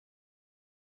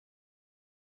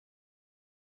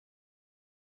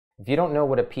If you don't know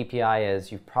what a PPI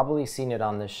is, you've probably seen it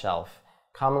on this shelf,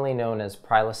 commonly known as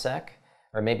Prilosec,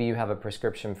 or maybe you have a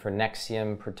prescription for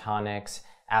Nexium, Protonix,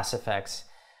 Acifex.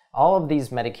 All of these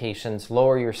medications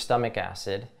lower your stomach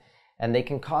acid, and they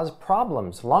can cause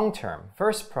problems long-term.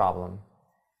 First problem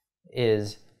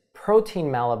is protein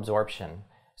malabsorption.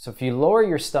 So if you lower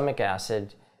your stomach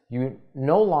acid, you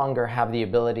no longer have the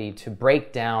ability to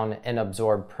break down and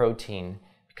absorb protein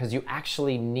because you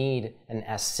actually need an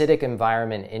acidic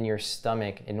environment in your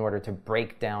stomach in order to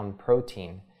break down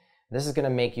protein. This is going to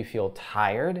make you feel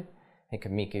tired. It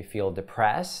could make you feel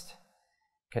depressed.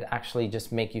 It could actually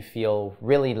just make you feel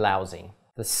really lousy.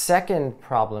 The second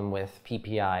problem with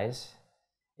PPIs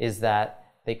is that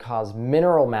they cause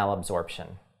mineral malabsorption.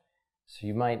 So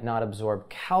you might not absorb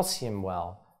calcium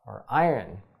well or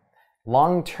iron.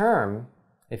 Long term,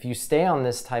 if you stay on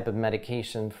this type of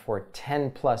medication for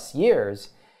 10+ years,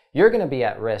 you're going to be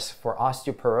at risk for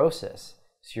osteoporosis.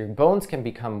 So your bones can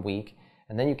become weak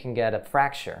and then you can get a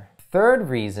fracture. Third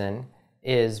reason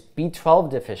is B12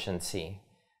 deficiency.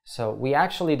 So we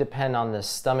actually depend on the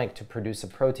stomach to produce a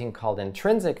protein called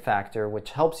intrinsic factor,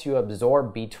 which helps you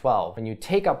absorb B12. When you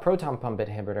take a proton pump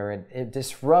inhibitor, it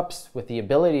disrupts with the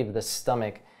ability of the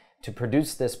stomach to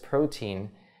produce this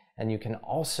protein, and you can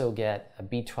also get a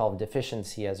B12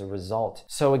 deficiency as a result.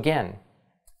 So again,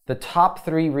 the top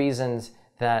 3 reasons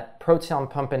that proton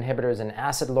pump inhibitors and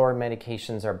acid-lowering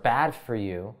medications are bad for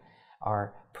you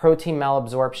are protein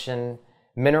malabsorption,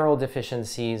 mineral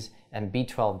deficiencies, and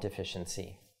B12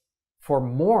 deficiency. For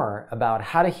more about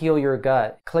how to heal your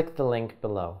gut, click the link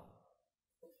below.